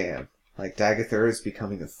goddamn. Like, Dagathur is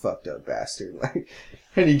becoming a fucked up bastard. Like,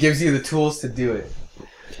 and he gives you the tools to do it.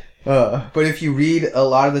 But if you read a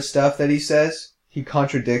lot of the stuff that he says, he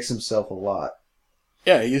contradicts himself a lot.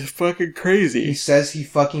 Yeah, he's fucking crazy. He says he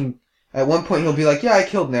fucking... At one point he'll be like, yeah, I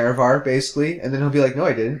killed Nerevar, basically. And then he'll be like, no,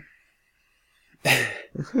 I didn't.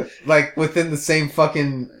 Like, within the same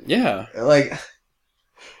fucking... Yeah. Like...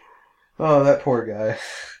 Oh, that poor guy.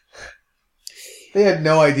 They had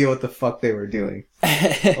no idea what the fuck they were doing.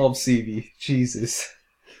 CV. Jesus.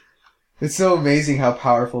 It's so amazing how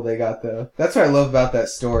powerful they got, though. That's what I love about that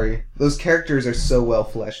story. Those characters are so well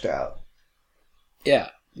fleshed out. Yeah.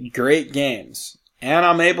 Great games. And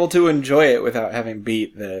I'm able to enjoy it without having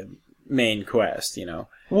beat the main quest, you know?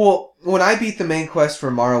 Well, when I beat the main quest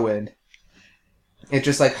for Morrowind, it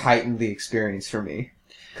just, like, heightened the experience for me.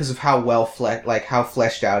 Because of how well how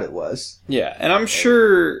fleshed out it was. Yeah, and I'm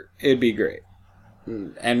sure it'd be great.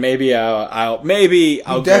 And maybe I'll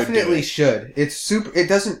you definitely should. It's super. It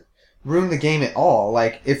doesn't ruin the game at all.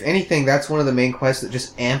 Like, if anything, that's one of the main quests that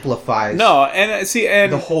just amplifies. No, and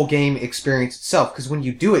the whole game experience itself. Because when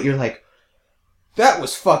you do it, you're like, that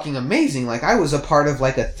was fucking amazing. Like, I was a part of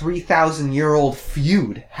like a 3,000-year-old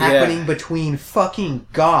feud happening between fucking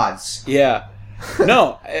gods. Yeah.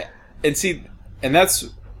 No, and that's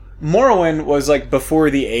Morrowind was like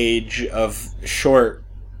before the age of short.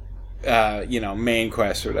 Main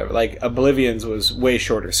quest or whatever. Like, Oblivion's was way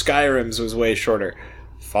shorter. Skyrim's was way shorter.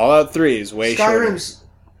 Fallout 3 is way shorter.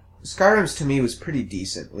 Skyrim's to me was pretty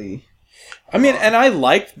decently. I mean, and I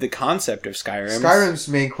liked the concept of Skyrim. Skyrim's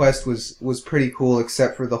main quest was pretty cool,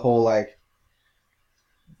 except for the whole, like,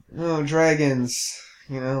 dragons,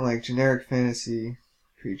 like generic fantasy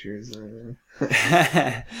creatures.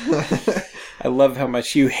 I love how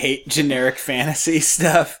much you hate generic fantasy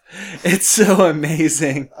stuff. It's so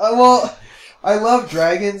amazing. Well, I love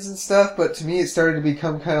dragons and stuff, but to me it started to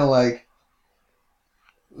become kind of like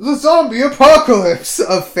the zombie apocalypse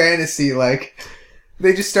of fantasy. Like,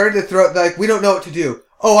 they just started to throw, like, we don't know what to do.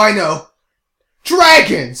 Oh, I know.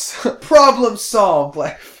 Dragons! Problem solved.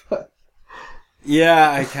 Like,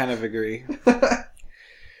 yeah, I kind of agree.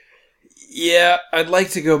 Yeah, I'd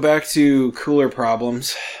like to go back to cooler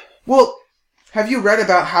problems. Well, have you read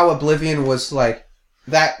about how Oblivion was, like,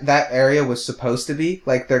 that area was supposed to be?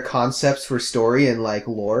 Like, their concepts for story and, like,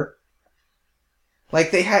 lore?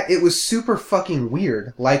 Like, it was super fucking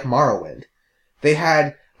weird, like Morrowind. They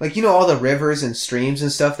had, like, all the rivers and streams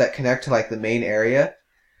and stuff that connect to, like, the main area?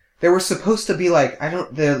 They were supposed to be, like,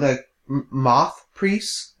 they're, like, moth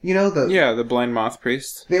priests, the blind moth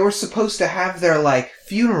priests. They were supposed to have their, like,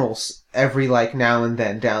 funerals every, like, now and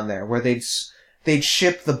then down there, where they'd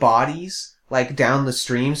ship the bodies, like, down the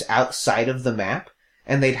streams outside of the map,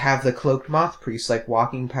 and they'd have the cloaked moth priests, like,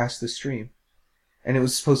 walking past the stream. And it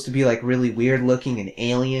was supposed to be, like, really weird looking and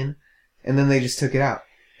alien, and then they just took it out.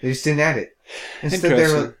 They just didn't add it.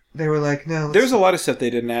 Instead, they were like, no. There's a lot of stuff they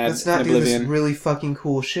didn't add. Let's not in do Oblivion. this really fucking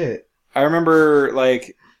cool shit. I remember,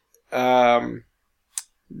 like,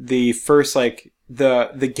 the first, like,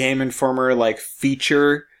 the Game Informer, like,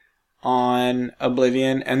 feature on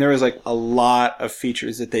Oblivion, and there was, like, a lot of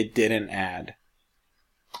features that they didn't add.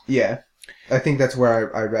 Yeah. I think that's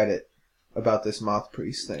where I read it, about this moth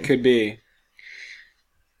priest thing. Could be.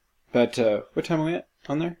 But, what time are we at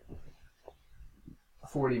on there?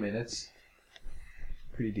 40 minutes.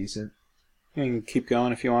 Pretty decent. You can keep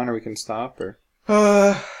going if you want, or we can stop, or...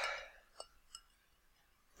 I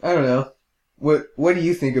don't know. What do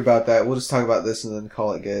you think about that? We'll just talk about this and then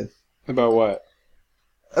call it good. About what?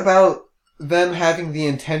 About them having the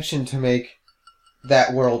intention to make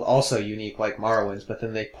that world also unique like Morrowind's, but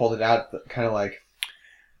then they pulled it out kind of like...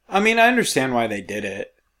 I mean, I understand why they did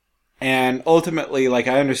it. And ultimately, like,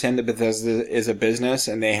 I understand that Bethesda is a business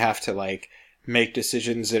and they have to, like, make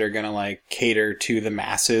decisions that are going to, like, cater to the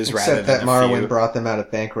masses rather than Except that Morrowind brought them out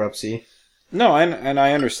of bankruptcy. No, and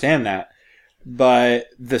I understand that. But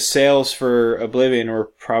the sales for Oblivion were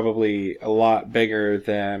probably a lot bigger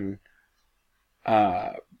than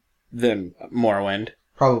Morrowind.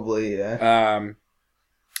 Probably, yeah.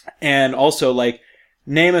 And also, like,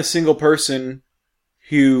 name a single person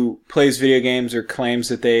who plays video games or claims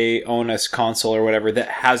that they own a console or whatever that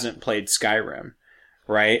hasn't played Skyrim,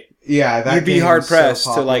 right? Yeah, that you'd be hard pressed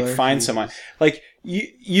to like find someone. Like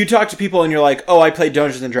you talk to people and you're like, "Oh, I play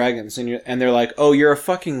Dungeons and Dragons," and they're like, "Oh, you're a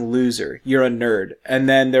fucking loser. You're a nerd." And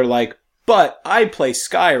then they're like, "But I play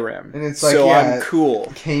Skyrim, and it's like, so yeah, I'm cool."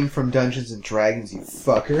 It came from Dungeons and Dragons, you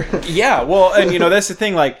fucker. Yeah, well, and that's the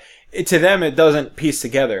thing. Like, to them, it doesn't piece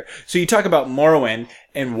together. So you talk about Morrowind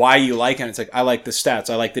and why you like it. It's like, I like the stats.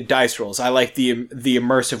 I like the dice rolls. I like the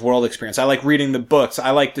immersive world experience. I like reading the books.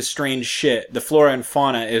 I like the strange shit. The flora and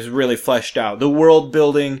fauna is really fleshed out. The world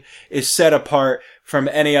building is set apart from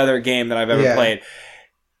any other game that I've ever played.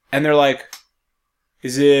 And they're like,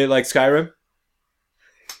 is it like Skyrim?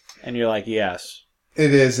 And you're like, yes.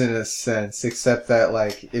 It is in a sense, except that,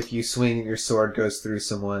 like, if you swing and your sword goes through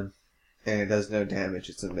someone and it does no damage,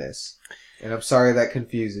 it's a miss. And I'm sorry that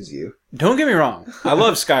confuses you. Don't get me wrong. I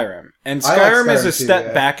love Skyrim. And Skyrim, is a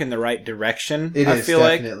step back in the right direction, I feel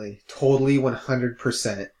definitely. Like. Totally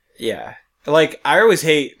 100%. Yeah. Like, I always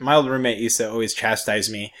my old roommate used to always chastise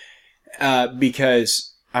me,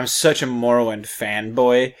 because I'm such a Morrowind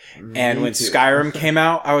fanboy. And when Skyrim came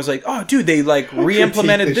out, I was like, oh, dude, they, like,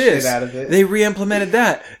 re-implemented this. They re-implemented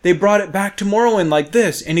that. They brought it back to Morrowind like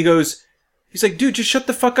this. And he's like, dude, just shut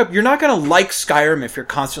the fuck up. You're not going to like Skyrim if you're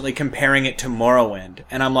constantly comparing it to Morrowind.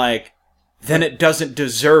 And I'm like, then it doesn't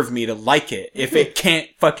deserve me to like it if it can't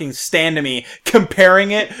fucking stand to me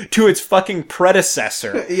comparing it to its fucking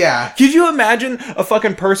predecessor. Yeah. Could you imagine a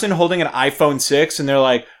fucking person holding an iPhone 6 and they're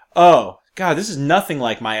like, oh, God, this is nothing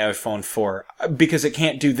like my iPhone 4 because it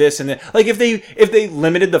can't do this and that. Like, if they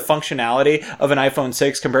limited the functionality of an iPhone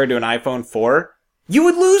 6 compared to an iPhone 4, you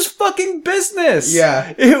would lose fucking business.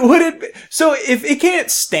 Yeah. It wouldn't. So if it can't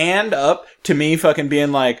stand up to me fucking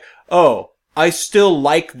being like, oh, I still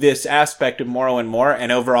like this aspect of Morrowind more,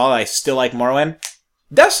 and overall I still like Morrowind,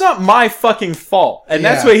 that's not my fucking fault. And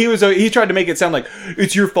that's what he tried to make it sound like,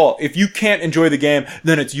 it's your fault. If you can't enjoy the game,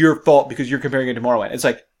 then it's your fault because you're comparing it to Morrowind. It's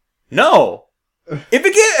like, no. If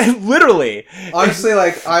it can't, literally. Honestly,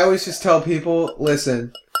 like, I always just tell people,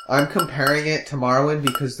 listen, I'm comparing it to Morrowind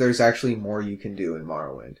because there's actually more you can do in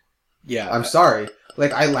Morrowind. Yeah. I'm sorry.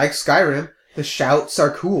 Like, I like Skyrim. The shouts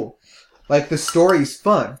are cool. Like, the story's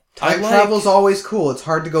fun. Time travel's always cool. It's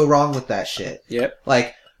hard to go wrong with that shit. Yep.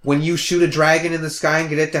 Like, when you shoot a dragon in the sky and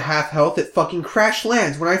get it to half health, it fucking crash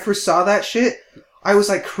lands. When I first saw that shit, I was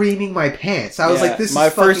like creaming my pants. I was like, this is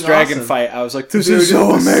fucking awesome. My first dragon fight, I was like, this is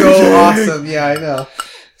so amazing. So awesome. Yeah, I know.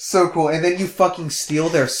 So cool. And then you fucking steal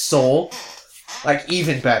their soul. Like,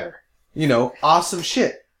 even better. Awesome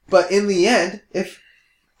shit. But in the end, if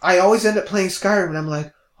I always end up playing Skyrim and I'm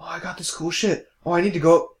like, oh, I got this cool shit. Oh, I need to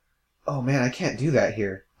go. Oh man, I can't do that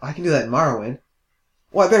here. I can do that in Morrowind.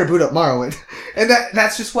 Well, I better boot up Morrowind. And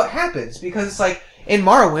that's just what happens. Because it's like, in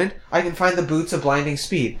Morrowind, I can find the boots of blinding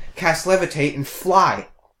speed, cast levitate, and fly.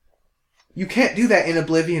 You can't do that in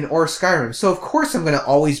Oblivion or Skyrim. So of course I'm going to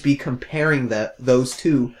always be comparing those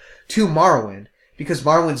two to Morrowind. Because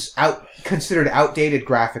Morrowind's considered outdated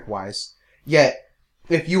graphic-wise. Yet,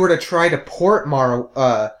 if you were to try to port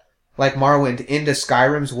Morrowind into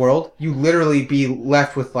Skyrim's world, you literally be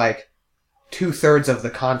left with, like, 2/3 of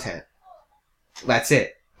the content. That's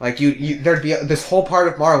it. Like, there'd be this whole part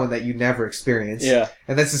of Morrowind that you'd never experience. Yeah.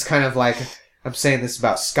 And this is kind of like, I'm saying this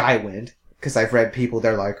about Skywind, because I've read people,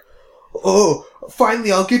 they're like, oh,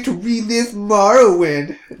 finally I'll get to relive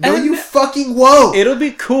Morrowind. No, you fucking won't. It'll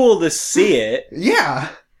be cool to see it. Yeah.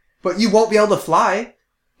 But you won't be able to fly.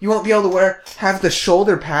 You won't be able to have the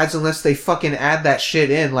shoulder pads unless they fucking add that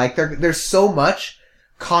shit in. Like, there's so much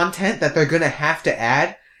content that they're gonna have to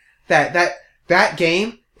add that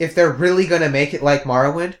game, if they're really gonna make it like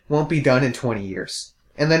Morrowind, won't be done in 20 years.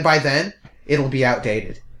 And then by then, it'll be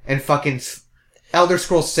outdated. And fucking Elder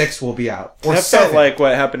Scrolls 6 will be out. Or that 7. felt like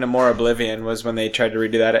what happened to More Oblivion was when they tried to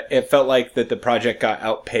redo that. It felt like that the project got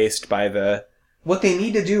outpaced by the... What they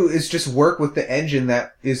need to do is just work with the engine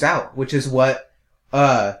that is out, which is what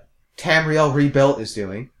Tamriel Rebuilt is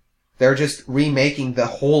doing. they're just remaking the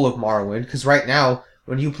whole of Morrowind, because right now,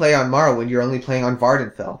 when you play on Morrowind, you're only playing on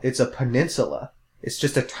Vardenfell. It's a peninsula. It's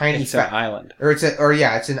just a tiny... It's an island.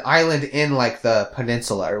 It's an island in, like, the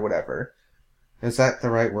peninsula or whatever. Is that the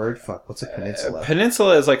right word? Fuck, what's a peninsula?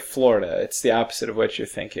 Peninsula is like Florida. It's the opposite of what you're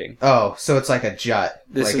thinking. Oh, so it's like a jut.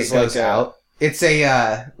 This like is it goes like out. It's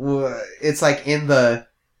it's like in the...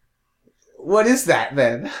 What is that,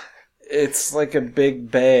 then? It's like a big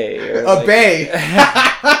bay. A bay!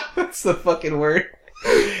 That's the fucking word.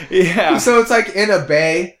 Yeah. So it's like in a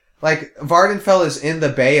bay. Like, Vardenfell is in the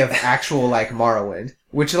bay of actual, like, Morrowind.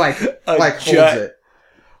 Which, like holds it.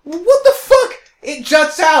 What the fuck? It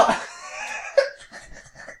juts out!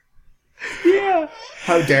 Yeah.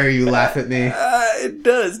 How dare you laugh at me? It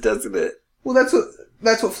does, doesn't it? Well,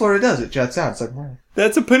 that's what Florida does. It juts out. It's like, wow.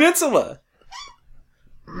 That's a peninsula.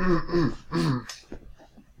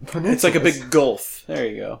 It's like a big gulf. There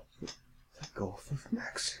you go. The Gulf of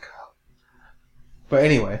Mexico. But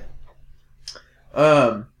anyway.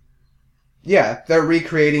 Yeah, they're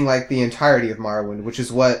recreating, like, the entirety of Morrowind, which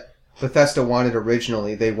is what Bethesda wanted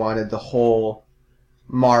originally. They wanted the whole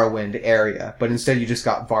Morrowind area, but instead you just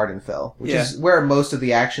got Vardenfell, which is where most of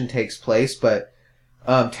the action takes place, but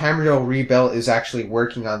Tamriel Rebuilt is actually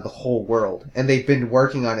working on the whole world, and they've been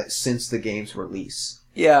working on it since the game's release.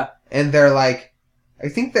 Yeah. And they're like, I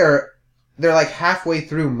think they're like halfway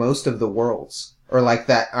through most of the worlds, or like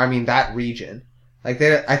that region. Like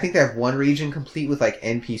I think they have one region complete with like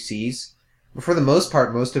NPCs, but for the most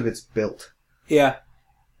part, most of it's built. Yeah.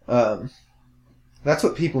 That's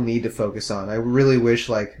what people need to focus on. I really wish,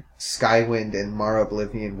 like, Skywind and Mara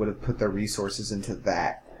Oblivion would have put their resources into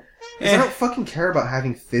that. Because I don't fucking care about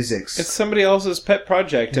having physics. It's somebody else's pet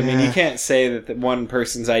project. I mean, you can't say that one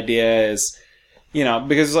person's idea is,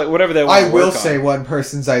 because it's like whatever they want to work on. I will say one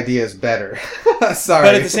person's idea is better. Sorry.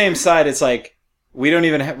 But at the same side, it's like, we don't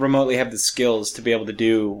even remotely have the skills to be able to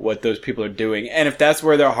do what those people are doing. And if that's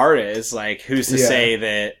where their heart is, like, who's to say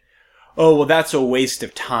that, oh, well, that's a waste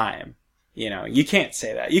of time. You can't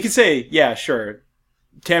say that. You can say, yeah, sure,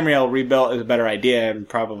 Tamriel Rebuilt is a better idea and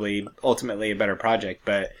probably ultimately a better project,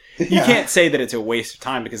 but you can't say that it's a waste of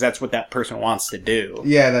time because that's what that person wants to do.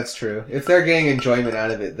 Yeah, that's true. If they're getting enjoyment out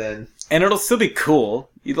of it, then... And it'll still be cool.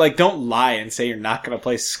 You, don't lie and say you're not going to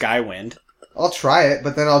play Skywind. I'll try it,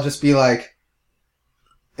 but then I'll just be like...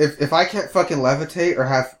 If I can't fucking levitate or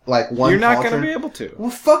have, like, one You're not going to be able to. Well,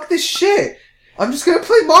 fuck this shit! I'm just gonna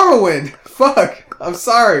play Morrowind! Fuck! I'm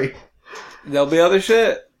sorry. There'll be other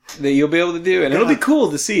shit that you'll be able to do, and it'll be cool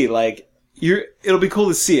to see. It'll be cool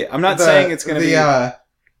to see it. I'm not saying it's going to be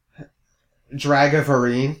Drag of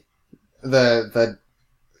Arene.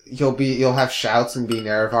 You'll have shouts and be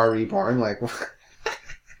Nerevar reborn. Like,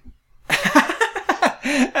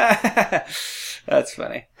 that's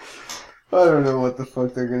funny. I don't know what the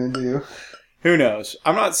fuck they're gonna do. Who knows?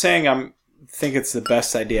 I'm not saying think it's the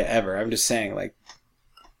best idea ever. I'm just saying, like,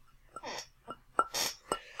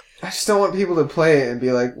 I just don't want people to play it and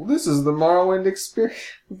be like, well, this is the Morrowind experience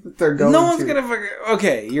that they're going to. No one's going to...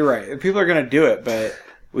 Okay, you're right. People are going to do it, but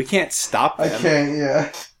we can't stop them. I can't,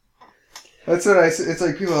 yeah. That's what I said. It's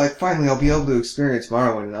like, people are like, finally, I'll be able to experience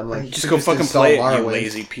Morrowind. And I'm like, just go fucking play it, you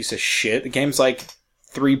lazy piece of shit. The game's like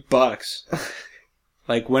 $3.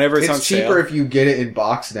 Like, whenever it's on sale. It's cheaper if you get it in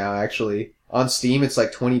box now, actually. On Steam, it's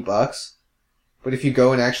like $20. But if you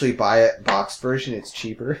go and actually buy a boxed version, it's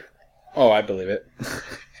cheaper. Oh, I believe it.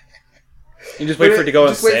 You just wait for it to go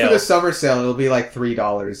on sale. Just wait for the summer sale and it'll be like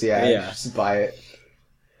 $3. Yeah. Just buy it.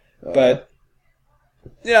 But,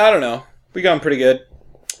 yeah, I don't know. We got them pretty good.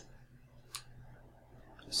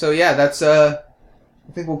 So yeah, that's, I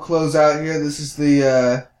think we'll close out here. This is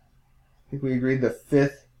I think we agreed the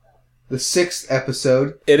 6th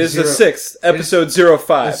episode. It is the 6th, episode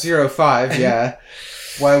 05. 05, yeah.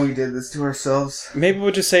 Why we did this to ourselves. Maybe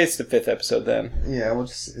we'll just say it's the 5th episode then. Yeah,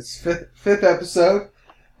 it's fifth episode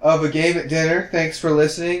of A Game at Dinner. Thanks for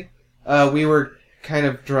listening. We were kind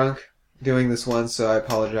of drunk doing this one, so I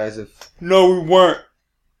apologize if... No, we weren't.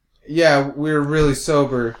 Yeah, we were really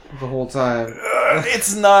sober the whole time.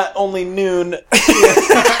 It's not only noon.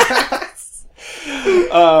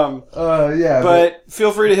 Yeah. But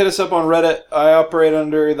feel free to hit us up on Reddit. I operate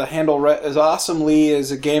under the handle as awesomely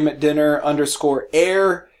as A Game at Dinner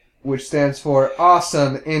 _air. Which stands for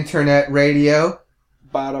Awesome Internet Radio.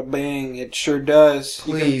 Bada bing, it sure does.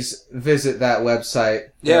 Please visit that website.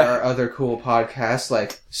 There are other cool podcasts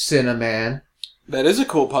like Cineman. That is a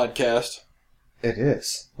cool podcast. It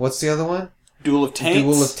is. What's the other one? Duel of Taints.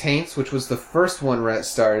 Duel of Taints, which was the first one Rhett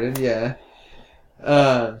started, yeah.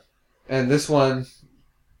 And this one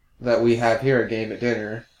that we have here, A Game at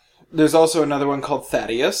Dinner. There's also another one called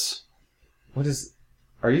Thaddeus. What is...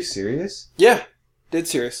 Are you serious? Yeah, dead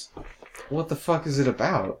serious. What the fuck is it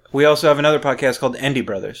about? We also have another podcast called Endy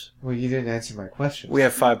Brothers. Well, you didn't answer my question. We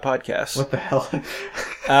have 5 podcasts. What the hell?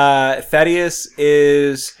 Thaddeus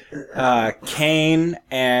is Kane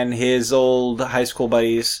and his old high school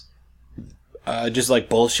buddies just like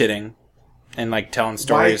bullshitting and like telling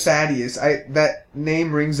stories. Why Thaddeus? That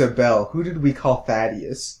name rings a bell. Who did we call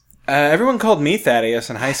Thaddeus? Everyone called me Thaddeus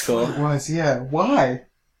in high school. It was, yeah. Why?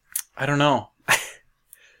 I don't know.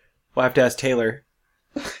 We'll have to ask Taylor.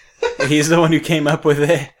 He's the one who came up with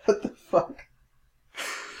it. What the fuck?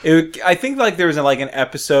 I think like there was like an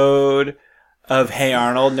episode of Hey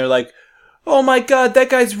Arnold, and they're like, "Oh my god, that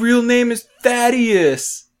guy's real name is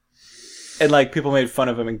Thaddeus," and like people made fun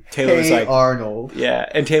of him, and Taylor was like, Arnold. Yeah,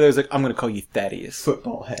 and Taylor was like, "I'm gonna call you Thaddeus."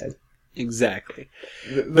 Football head. Exactly.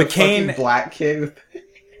 The Kane black kid.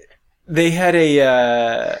 They had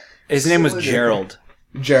his name was Gerald.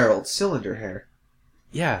 Gerald, cylinder hair.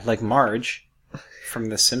 Yeah, like Marge from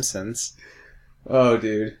The Simpsons. Oh,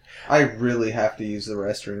 dude. I really have to use the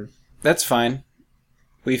restroom. That's fine.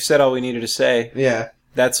 We've said all we needed to say. Yeah.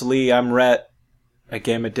 That's Lee. I'm Rhett. I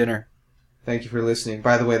game at dinner. Thank you for listening.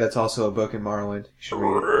 By the way, that's also a book in Morrowind. You should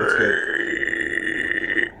read it. It's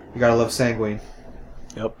good. You gotta love Sanguine.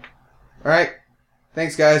 Yep. Alright.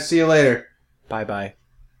 Thanks, guys. See you later. Bye-bye.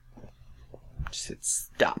 Just hit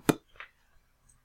stop.